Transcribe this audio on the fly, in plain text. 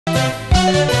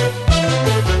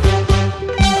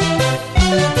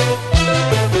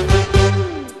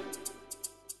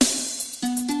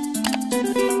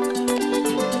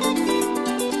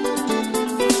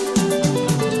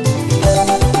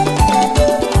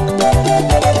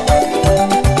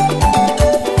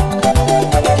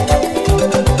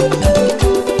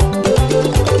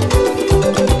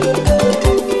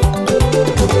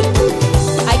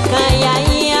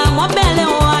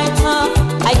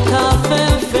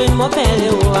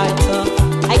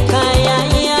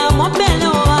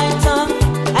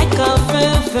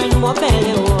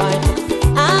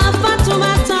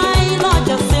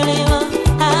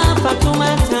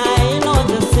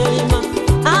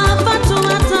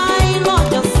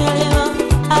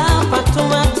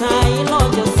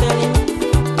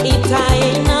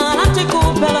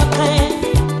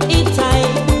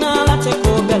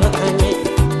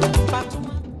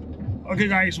Okay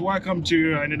guys, welcome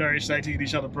to another exciting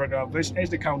edition of the program. This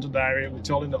is the Counter Diary. We're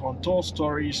telling the untold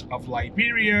stories of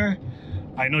Liberia.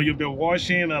 I know you've been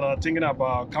watching and are thinking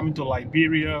about coming to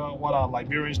Liberia. What are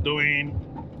Liberians doing?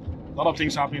 A lot of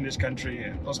things happening in this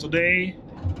country. Because today,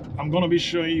 I'm going to be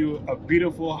showing you a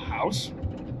beautiful house.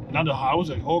 Not a house,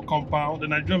 a whole compound. The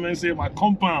Nigerian men say my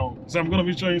compound. So I'm going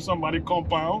to be showing somebody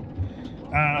compound.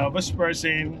 This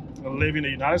person lives in the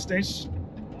United States.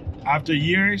 After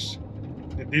years,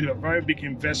 they did a very big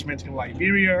investment in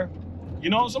Liberia. You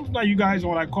know, sometimes you guys,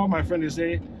 when I call my friend, they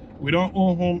say, we don't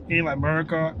own home in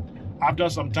America. After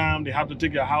some time, they have to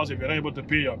take your house if you're not able to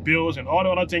pay your bills and all the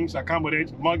other things that come with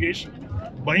it, mortgage.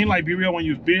 But in Liberia, when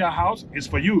you buy a house, it's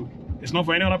for you. It's not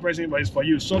for any other person, but it's for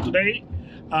you. So today,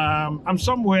 I'm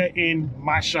somewhere in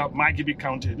Margibi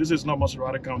County. This is not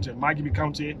Maserati County, Margibi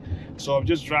County. So I'm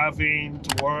just driving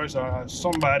towards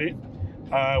somebody.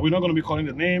 We're not going to be calling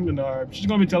the name, and she's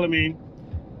going to be telling me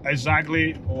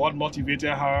exactly what motivated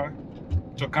her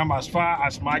to come as far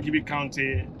as Margibi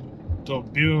County to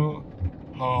build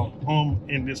her home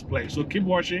in this place. So keep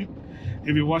watching.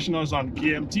 If you're watching us on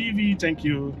KMTV, thank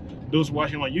you. Those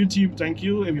watching on YouTube, thank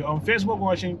you. If you're on Facebook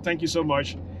watching, thank you so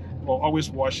much for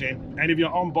always watching. And if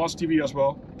you're on Boss TV as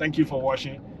well, thank you for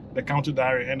watching the Counter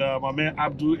Diary. And my man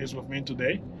Abdul is with me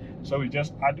today. So we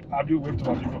just Abdul wave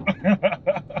to my people.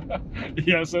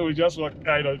 Yeah, so we just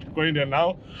kind of going there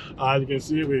now. As you can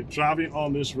see, we're driving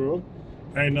on this road.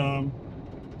 And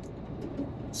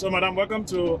so madam, welcome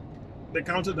to the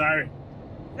Counter Diary.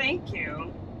 Thank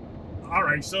you. All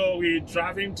right, so we're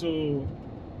driving to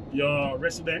your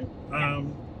residence.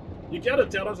 You care to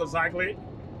tell us exactly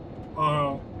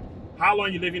how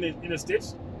long you live in the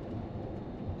States?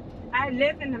 I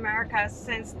live in America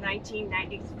since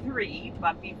 1993,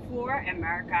 but before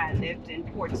America, I lived in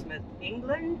Portsmouth,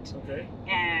 England. Okay.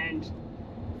 And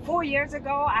 4 years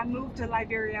ago, I moved to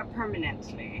Liberia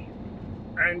permanently.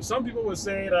 And some people will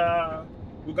say that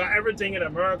we got everything in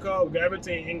America, we got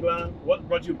everything in England. What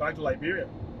brought you back to Liberia?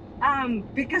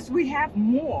 Because we have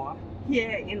more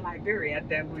here in Liberia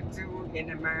than we do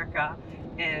in America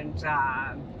and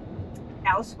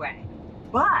elsewhere.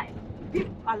 But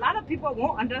a lot of people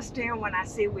won't understand when I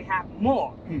say we have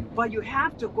more, but you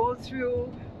have to go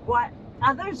through what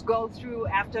others go through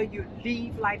after you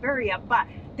leave Liberia. But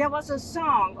there was a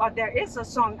song, or there is a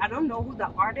song, I don't know who the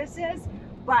artist is,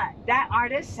 but that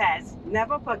artist says,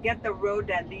 never forget the road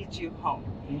that leads you home.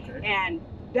 Okay. And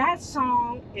that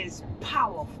song is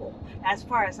powerful as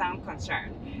far as I'm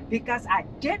concerned, because I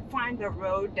did find the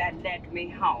road that led me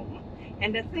home.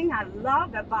 And the thing I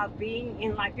love about being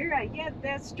in Liberia, yeah,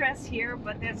 there's stress here,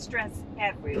 but there's stress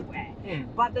everywhere.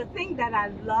 But the thing that I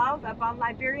love about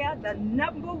Liberia, the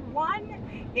number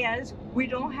one is we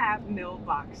don't have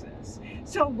mailboxes.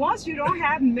 So once you don't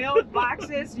have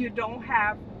mailboxes, you don't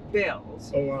have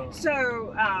bills. Oh, wow.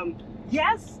 So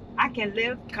yes, I can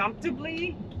live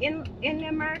comfortably in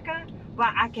America,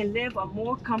 but I can live a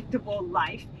more comfortable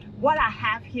life. What I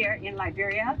have here in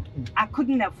Liberia, I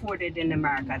couldn't afford it in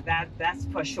America. That's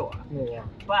for sure. Oh,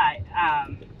 wow.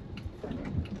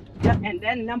 But and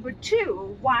then number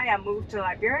two, why I moved to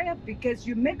Liberia, because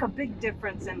you make a big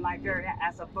difference in Liberia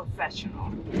as a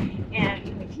professional.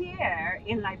 And here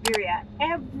in Liberia,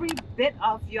 every bit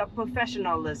of your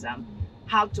professionalism,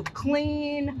 how to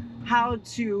clean, how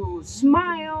to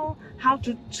smile, how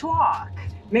to talk,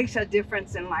 makes a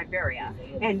difference in Liberia.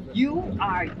 And you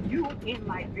are you in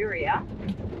Liberia,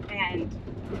 and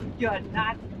you're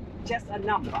not just a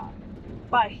number.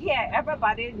 But here,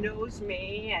 everybody knows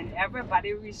me and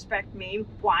everybody respects me.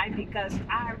 Why? Because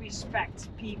I respect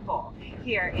people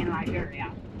here in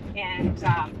Liberia. And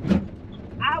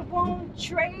I won't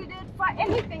trade it for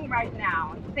anything right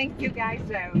now. Thank you guys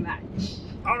very much.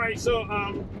 All right, so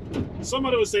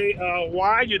somebody will say,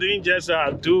 why you didn't just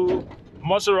do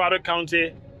Monserrate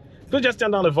County. Could you just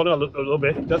turn down the volume a little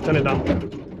bit? Just turn it down.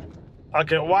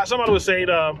 Okay, why somebody was saying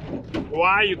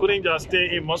why you couldn't just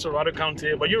stay in Monserrate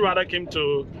County, but you rather came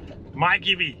to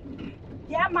Maikivi.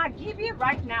 Yeah, my Gibi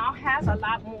right now has a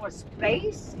lot more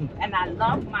space, and I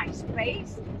love my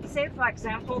space. Say, for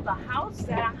example, the house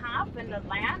that I have in the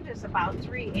land is about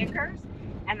 3 acres,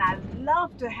 and I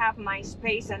love to have my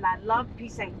space, and I love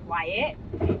peace and quiet,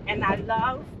 and I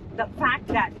love the fact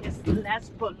that it's less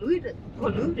polluted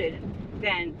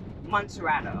than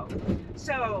Montserrat.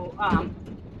 So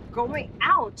going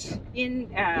out in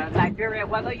Liberia,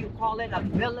 whether you call it a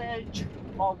village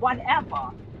or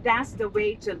whatever, that's the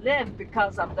way to live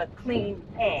because of the clean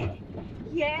air.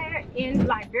 Here in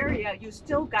Liberia, you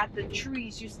still got the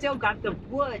trees, you still got the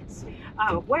woods.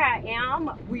 Where I am,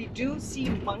 we do see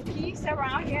monkeys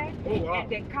around here, oh, wow. and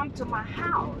they come to my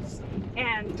house.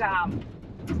 And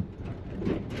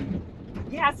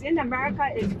yes, in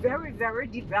America, it's very, very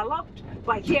developed,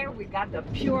 but here we got the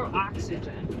pure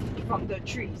oxygen from the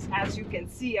trees. As you can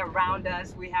see around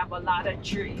us, we have a lot of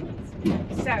trees.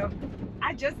 So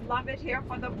I just love it here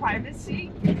for the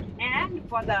privacy and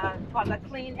for the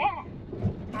clean air.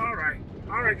 All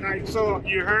right, guys. So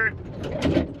you heard,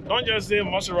 don't just say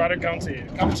Monserrate County,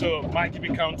 come to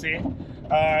Maikivi County.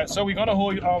 So we're gonna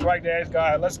hold you on right there,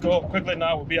 guys. Let's go quickly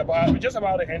now. We're just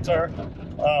about to enter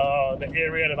the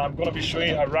area that I'm gonna be showing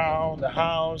you around the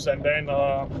house. And then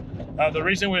the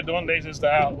reason we're doing this is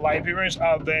that Liberians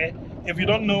out there, if you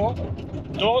don't know,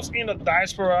 those in the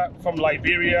diaspora from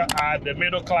Liberia are the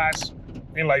middle class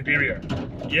in Liberia.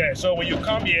 Yeah, so when you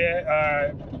come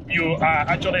here, you are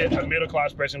actually a middle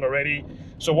class person already.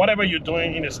 So whatever you're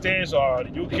doing in the States or the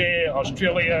UK,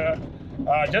 Australia,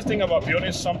 just think about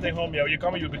building something home here. You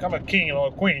become a king or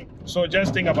a queen. So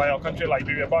just think about your country,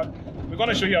 Liberia. But we're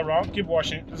gonna show you around. Keep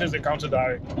watching. This is the counter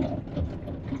diary.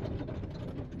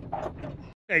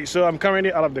 Okay, so I'm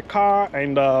currently out of the car,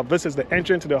 and this is the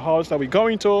entrance to the house that we're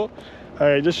going to.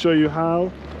 Just show you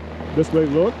how this place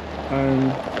looks, and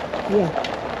yeah.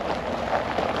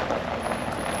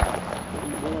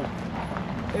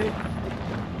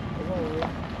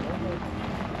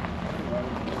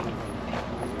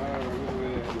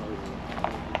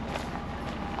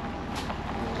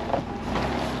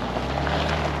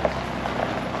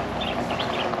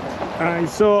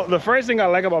 So the first thing I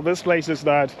like about this place is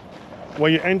that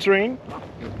when you're entering,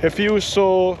 it feels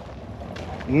so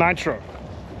natural.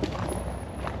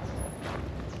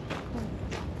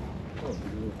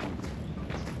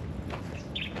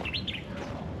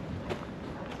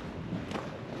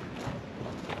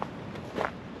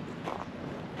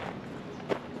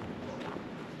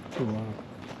 Wow.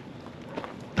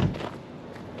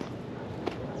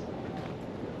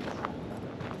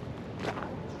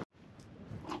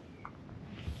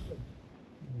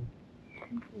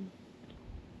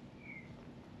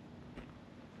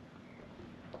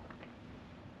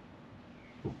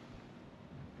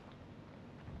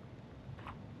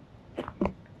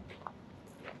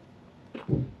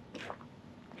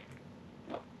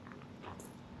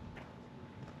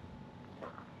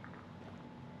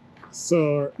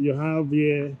 So you have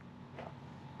the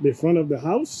front of the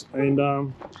house, and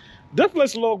that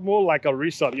place look more like a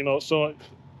resort, you know. So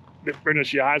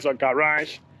she has a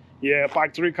garage, yeah,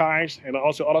 park 3 cars, and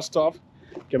also other stuff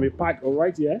can be parked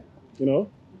right here, you know.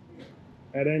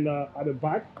 And then at the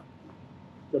back,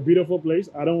 the beautiful place.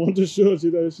 I don't want to show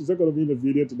you that she's not going to be in the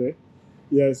video today.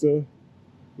 Yeah, so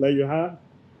like you have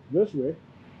this way,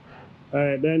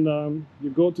 and then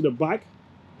you go to the back.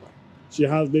 She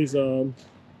has this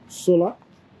solar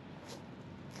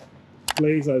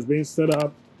place that's been set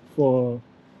up for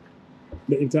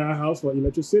the entire house for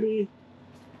electricity.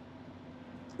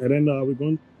 And then we're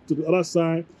going to the other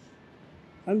side,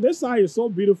 and this side is so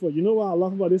beautiful. You know what I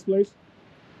love about this place?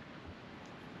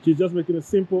 She's just making it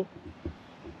simple.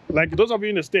 Like those of you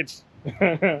in the States,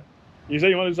 you say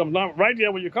you want to do something. Now, right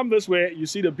here, when you come this way, you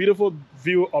see the beautiful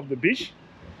view of the beach,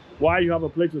 while you have a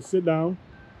place to sit down.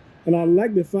 And I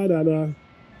like the fact that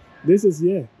this is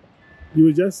here. You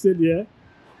will just sit here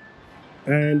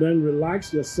and then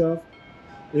relax yourself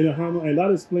in a hammock, and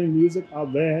that is playing music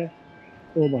out there.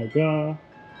 Oh my God,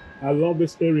 I love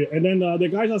this area. And then the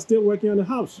guys are still working on the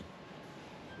house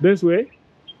this way,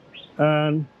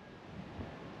 and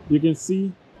you can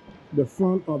see the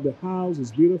front of the house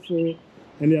is beautiful,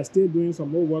 and they are still doing some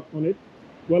more work on it.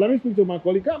 Well, let me speak to my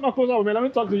colleague. Come close up, man. Let me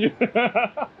talk to you.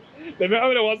 The man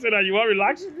wants to say that you want to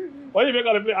relax. What do you make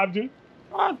of the place, Abdul?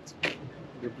 What?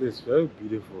 The place is very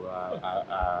beautiful.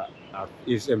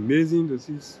 It's amazing to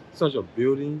see such a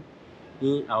building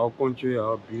in our country,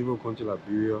 our beautiful country,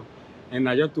 Liberia. And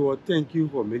I just want to thank you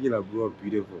for making Liberia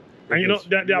beautiful. And you know, It's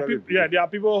there are really people, yeah, there are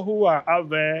people who are out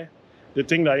there, they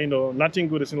think that, you know, nothing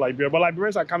good is in Liberia, but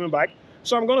Liberians are coming back.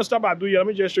 So I'm going to stop by do you. Let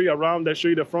me just show you around, show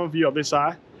you the front view of this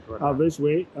side. This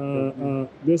way,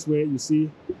 you see,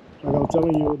 like I'm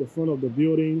telling you, the front of the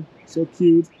building, so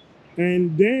cute.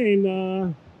 And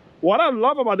then, what I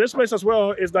love about this place as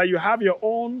well is that you have your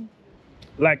own,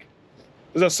 like,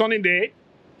 it's a sunny day,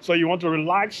 so you want to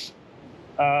relax.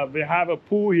 They have a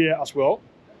pool here as well,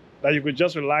 that you could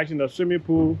just relax in the swimming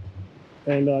pool.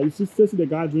 And you see the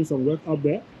guy doing some work up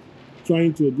there,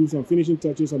 trying to do some finishing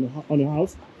touches on the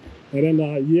house. And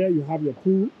then here you have your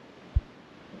pool,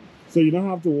 so you don't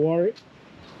have to worry.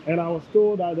 And I was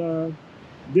told that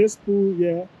this pool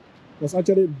here was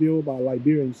actually built by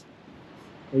Liberians.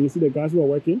 And you see the guys who are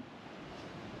working.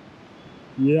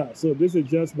 Yeah, so this is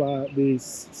just by the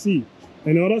sea.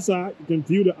 And on the other side, you can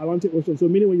view the Atlantic Ocean. So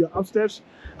meaning when you're upstairs,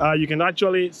 you can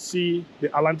actually see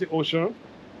the Atlantic Ocean.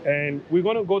 And we're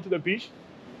gonna go to the beach.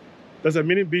 There's a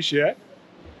mini beach here.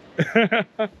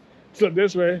 So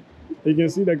this way, you can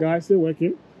see the guys still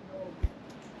working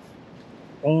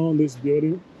on this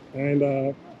building.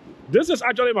 And this is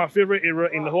actually my favorite area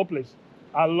in the whole place.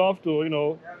 I love to, you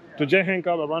know, to just hang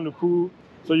out around the pool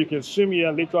so you can swim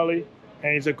here literally.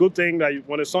 And it's a good thing that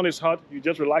when the sun is hot, you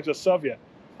just relax yourself here.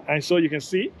 And so you can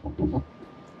see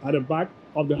at the back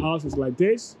of the house is like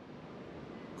this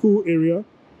cool area.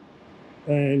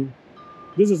 And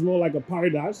this is more like a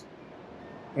paradise.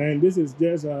 And this is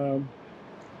just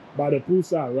by the pool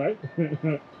side, right?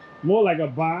 More like a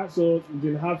bar, so you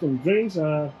can have some drinks.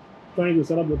 Trying to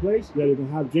set up the place, yeah, you can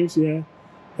have drinks here.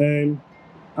 And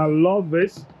I love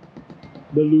this.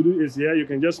 The Ludo is here. You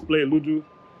can just play Ludo.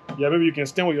 Yeah, maybe you can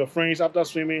stand with your friends after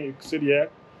swimming. You can sit here,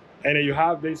 and then you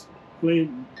have this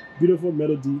playing beautiful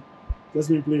melody. Just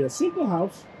mean play a simple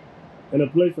house and a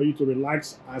place for you to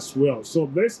relax as well. So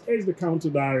this is the Counter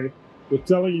Diary. We're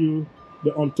telling you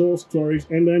the untold stories.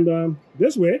 And then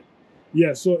this way,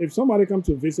 yeah, so if somebody comes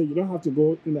to visit, you don't have to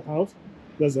go in the house.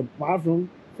 There's a bathroom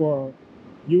for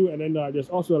you, and then there's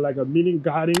also like a mini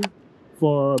garden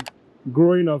for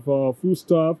growing of food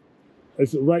stuff.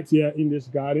 It's right here in this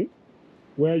garden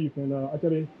where you can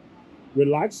actually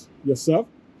relax yourself.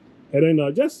 And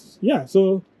then just, yeah,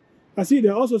 so I see they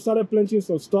also started planting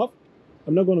some stuff.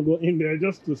 I'm not going to go in there,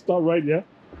 just to stop right there.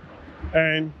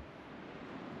 And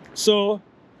so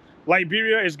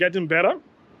Liberia is getting better.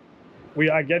 We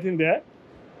are getting there.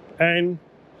 And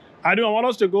I want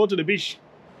us to go to the beach.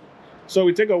 So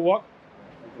we take a walk.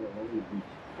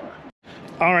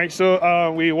 All right,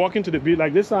 so we walk into the beach.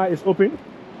 Like this side is open.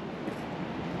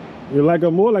 You're like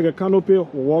more like a canopy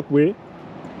walkway. You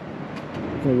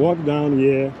can walk down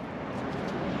here.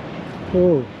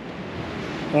 Oh,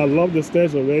 I love the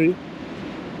stairs already.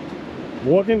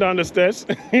 Walking down the stairs.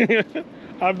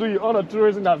 I'm doing all the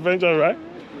tourism adventure, right?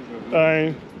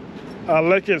 And I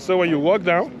like it. So when you walk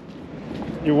down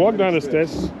the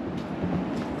stairs,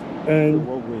 and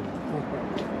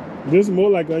this is more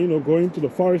like you know, going to the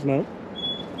forest now.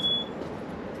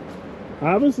 I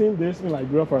haven't seen this in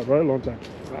Liberia for a very long time.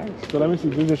 Nice. So let me see.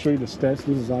 Let me just show you the stairs.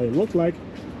 This is how it looks like.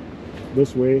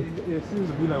 This way. It seems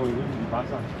to be like we're going to the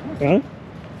bazaar. Huh?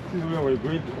 This is where we're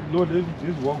going. No, this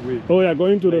walkway. Oh yeah,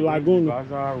 going to the lagoon.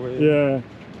 Bazaar way. Yeah.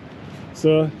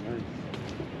 So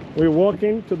we're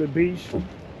walking to the beach,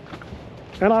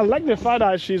 and I like the fact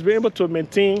that she's been able to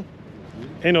maintain,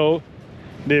 you know,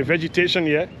 the vegetation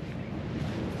here.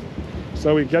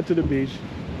 So we get to the beach.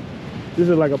 This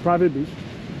is like a private beach.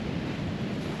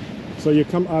 So you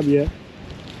come up here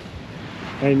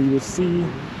and you will see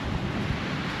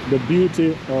the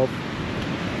beauty of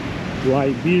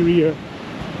Liberia.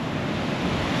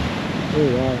 Oh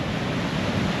wow.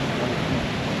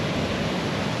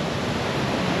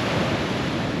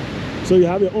 So you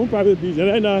have your own private beach.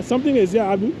 And then something is here,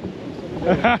 Abu.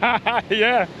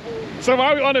 Yeah. So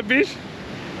while we're on the beach,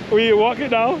 we're walking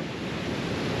down.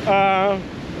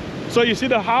 So you see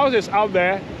the house is out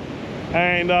there,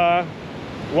 and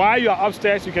while you are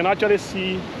upstairs, you can actually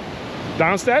see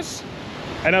downstairs,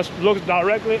 and it looks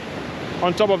directly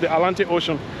on top of the Atlantic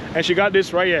Ocean. And she got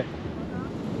this right here.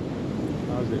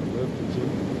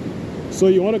 So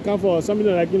you want to come for something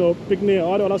like, you know, picnic,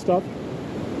 all the other stuff,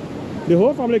 the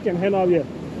whole family can hang out here.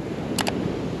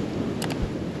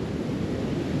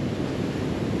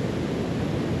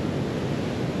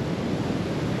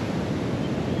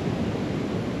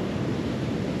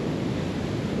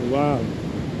 Wow.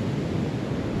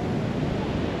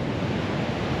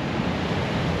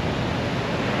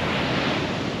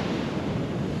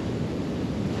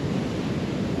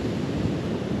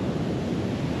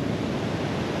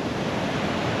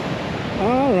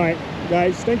 All right,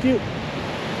 guys, thank you.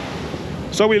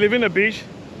 So we live in the beach.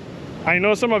 I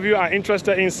know some of you are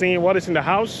interested in seeing what is in the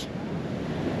house.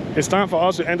 It's time for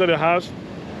us to enter the house.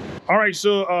 All right,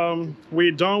 so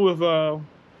we're done with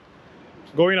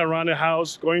going around the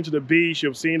house, going to the beach.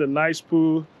 You've seen the nice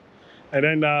pool. And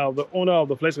then the owner of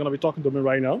the place is going to be talking to me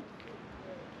right now.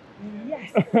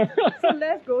 Yes. So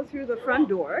let's go through the front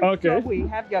door. Okay. So we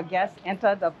have your guests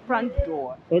enter the front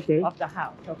door Okay. of the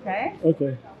house, okay?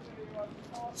 Okay.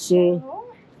 So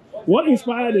what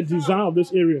inspired the design of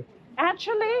this area?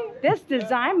 Actually, this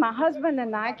design, my husband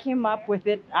and I came up with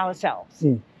it ourselves.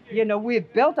 You know,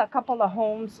 we've built a couple of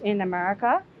homes in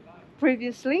America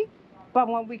previously, but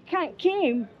when we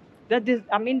came,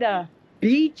 the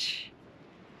beach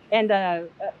and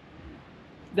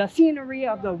the scenery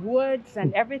of the woods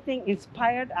and everything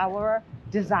inspired our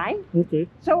design. Okay.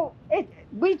 So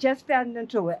we just fell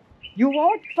into it. You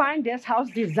won't find this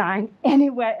house design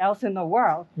anywhere else in the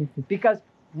world because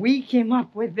we came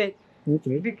up with it.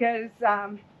 Okay. Because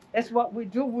it's what we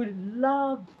do. We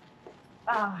love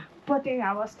putting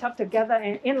our stuff together,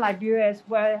 and in Liberia is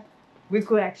where we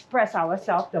could express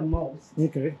ourselves the most.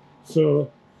 Okay. So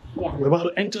Yeah. we're about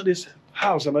to enter this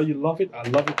house. I know you love it. I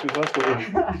love it too. Let's go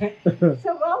in.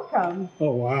 So welcome.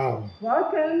 Oh, wow.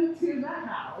 Welcome to the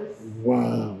house.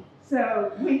 Wow.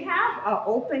 So we have an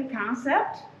open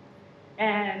concept,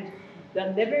 and the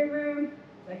living room,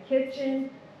 the kitchen,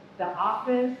 the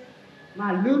office,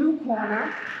 my Ludo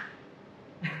corner.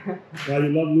 Why you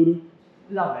love Ludo?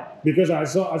 Love it. Because I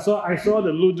saw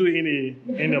the Ludo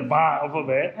in the bar over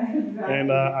there, Exactly.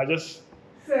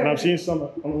 and I've seen some.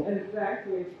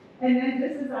 Exactly. And then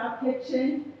this is our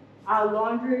kitchen, our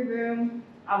laundry room,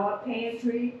 our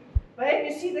pantry. But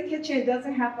if you see the kitchen, it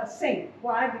doesn't have a sink.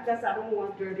 Why? Because I don't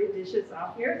want dirty dishes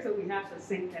out here, so we have the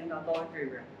sink in the laundry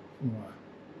room. Wow.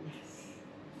 Yes.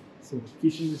 So the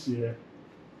kitchen is here,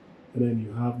 and then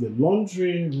you have the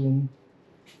laundry room.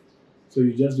 So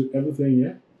you just do everything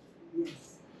here.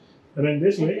 Yes. And then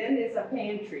this And way, then there's a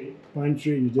pantry.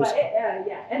 pantry. You just.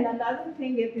 Yeah. And another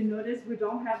thing, if you notice, we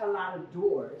don't have a lot of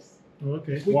doors.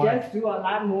 Okay. We Why? just do a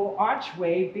lot more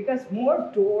archway because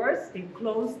more doors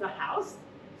enclose the house,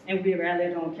 and we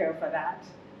really don't care for that.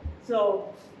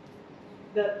 So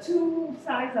the two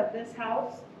sides of this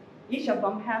house, each of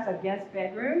them has a guest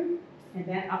bedroom, and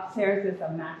then upstairs is a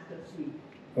master suite.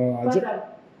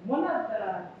 But one of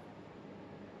the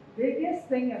biggest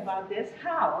thing about this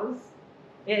house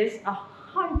is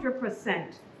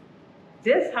 100%.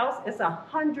 This house is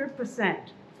 100%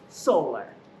 solar.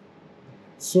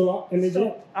 Solar energy.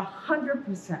 So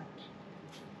 100%.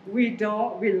 We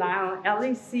don't rely on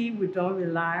LEC, we don't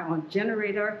rely on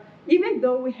generator, even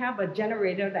though we have a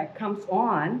generator that comes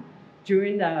on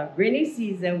during the rainy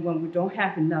season when we don't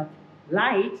have enough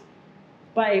light,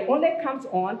 but it only comes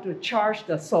on to charge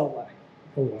the solar.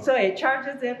 Oh, wow. So it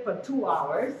charges it for 2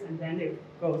 hours and then it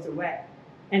goes away.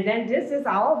 And then this is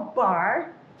our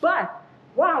bar, but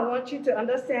what I want you to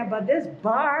understand about this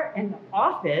bar and the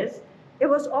office, it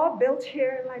was all built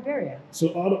here in Liberia. So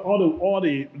all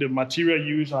the material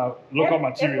used are local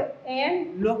material.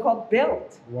 And local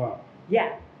built. Wow.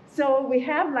 Yeah. So we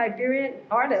have Liberian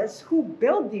artists who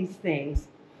build these things.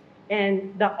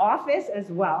 And the office as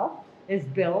well is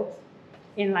built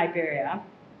in Liberia.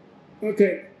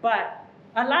 Okay. But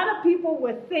a lot of people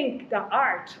would think the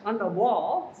art on the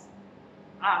walls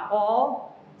are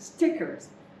all stickers.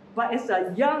 But it's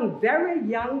a young, very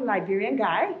young Liberian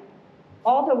guy,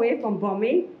 all the way from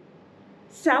Bomi,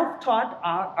 self-taught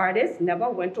artist, never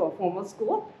went to a formal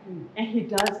school, and he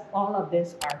does all of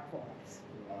this art for us.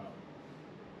 Wow.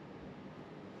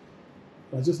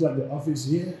 I just like the office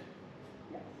here.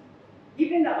 Yes.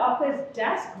 Even the office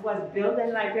desk was built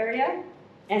in Liberia,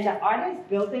 and the artist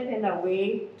built it in a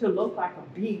way to look like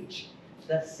a beach.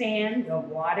 The sand, the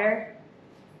water,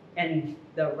 and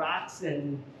the rocks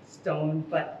and stone,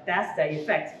 but that's the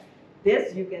effect.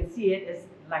 This, you can see it is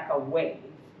like a wave.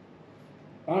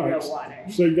 All right. The water.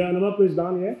 So you got another place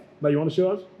down here that you want to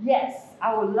show us? Yes,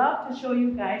 I would love to show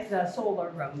you guys the solar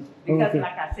room because, Okay.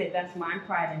 like I said, that's my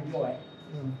pride and joy.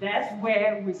 That's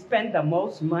where we spend the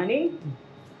most money,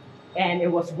 and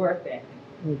it was worth it.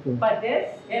 Okay. But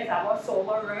this is our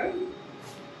solar room,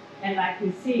 and like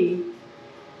you see,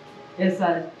 it's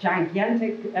a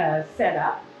gigantic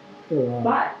setup, Oh, wow.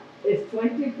 but it's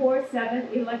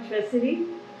 24/7 electricity.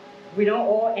 We don't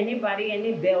owe anybody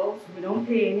any bills. We don't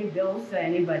pay any bills to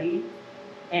anybody.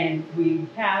 And we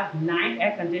have 9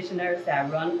 air conditioners that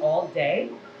run all day.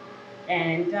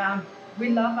 And we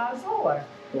love our solar.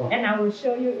 Wow. And I will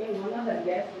show you in one of the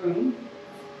guest rooms.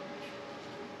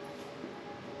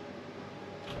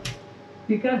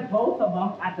 Because both of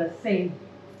them are the same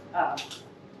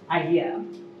idea.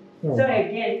 Oh. So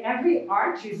again, every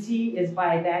art you see is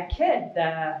by that kid,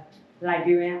 the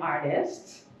Liberian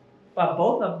artist. But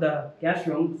both of the guest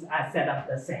rooms are set up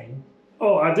the same.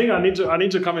 Oh, I think I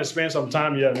need to come and spend some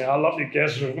time here, man. I love the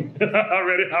guest room.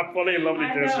 I'm falling in love with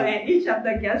the guest room. And each of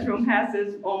the guest room has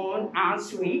its own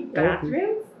ensuite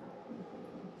bathroom.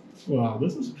 Wow,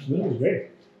 this is great.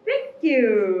 Thank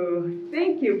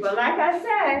you. But like I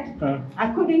said,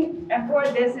 I couldn't afford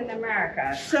this in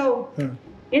America. So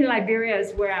in Liberia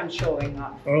is where I'm showing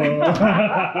up.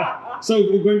 So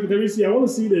we're going to, can we see? I want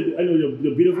to see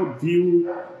your beautiful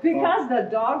view. Because the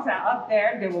dogs are up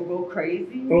there, they will go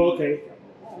crazy. Oh, okay.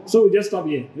 So we just stop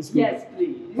here. Yes,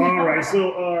 please. All right.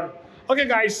 So okay,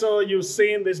 guys. So you've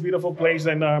seen this beautiful place,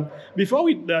 and before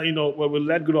we we'll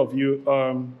let go of you,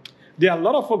 there are a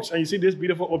lot of folks, and you see this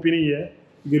beautiful opening here.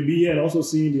 You can be here and also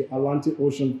see the Atlantic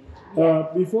Ocean.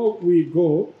 Before we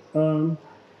go,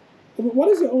 what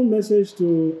is your own message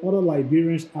to other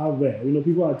Liberians out there? You know,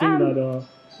 people are thinking that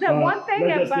the one thing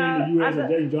let's just about stay in the US and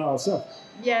just enjoy ourselves.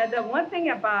 Yeah, the one thing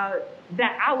about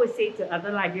that I would say to other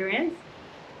Liberians,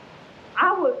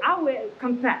 I would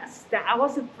confess that I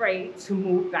was afraid to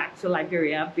move back to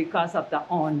Liberia because of the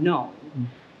unknown.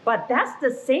 But that's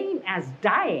the same as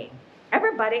dying.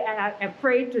 Everybody are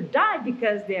afraid to die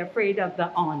because they're afraid of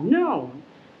the unknown.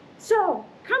 So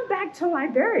come back to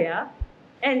Liberia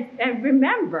and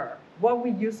remember what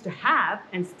we used to have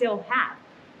and still have,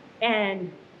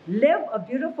 and live a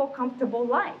beautiful, comfortable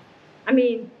life. I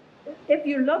mean, if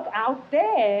you look out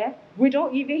there, we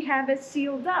don't even have it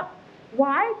sealed up.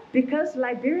 Why? Because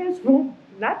Liberians won't,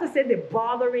 not to say they're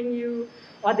bothering you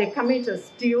or they're coming to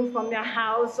steal from your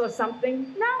house or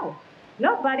something. No,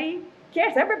 nobody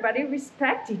cares. Everybody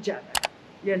respects each other,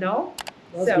 you know?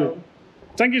 That's good.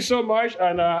 Thank you so much.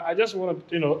 And I just want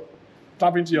to,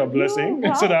 tap into your blessing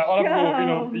so that other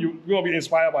people, you will be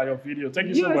inspired by your video. Thank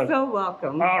you so much. You're so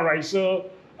welcome. All right. So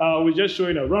we're just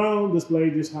showing around this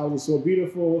place. This house is so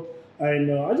beautiful.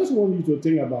 And I just want you to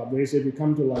think about this. If you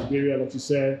come to Liberia, like you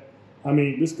said, I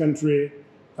mean, this country,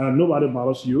 nobody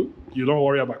bothers you. You don't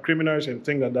worry about criminals and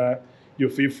things like that. You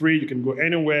feel free. You can go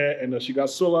anywhere. And she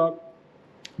got solar,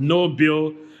 no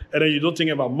bill. And then you don't think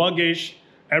about mortgage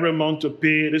every month to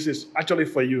pay. This is actually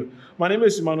for you. My name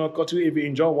is Emmanuel Kotu. If you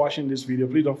enjoy watching this video,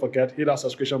 please don't forget, hit that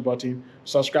subscription button,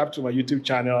 subscribe to my YouTube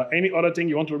channel. Any other thing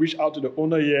you want to reach out to the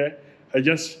owner here,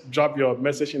 just drop your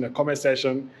message in the comment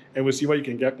section and we'll see where you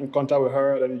can get in contact with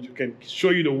her. Then you can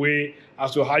show you the way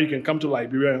as to how you can come to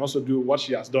Liberia and also do what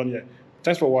she has done here.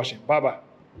 Thanks for watching. Bye-bye.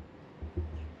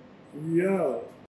 Yeah.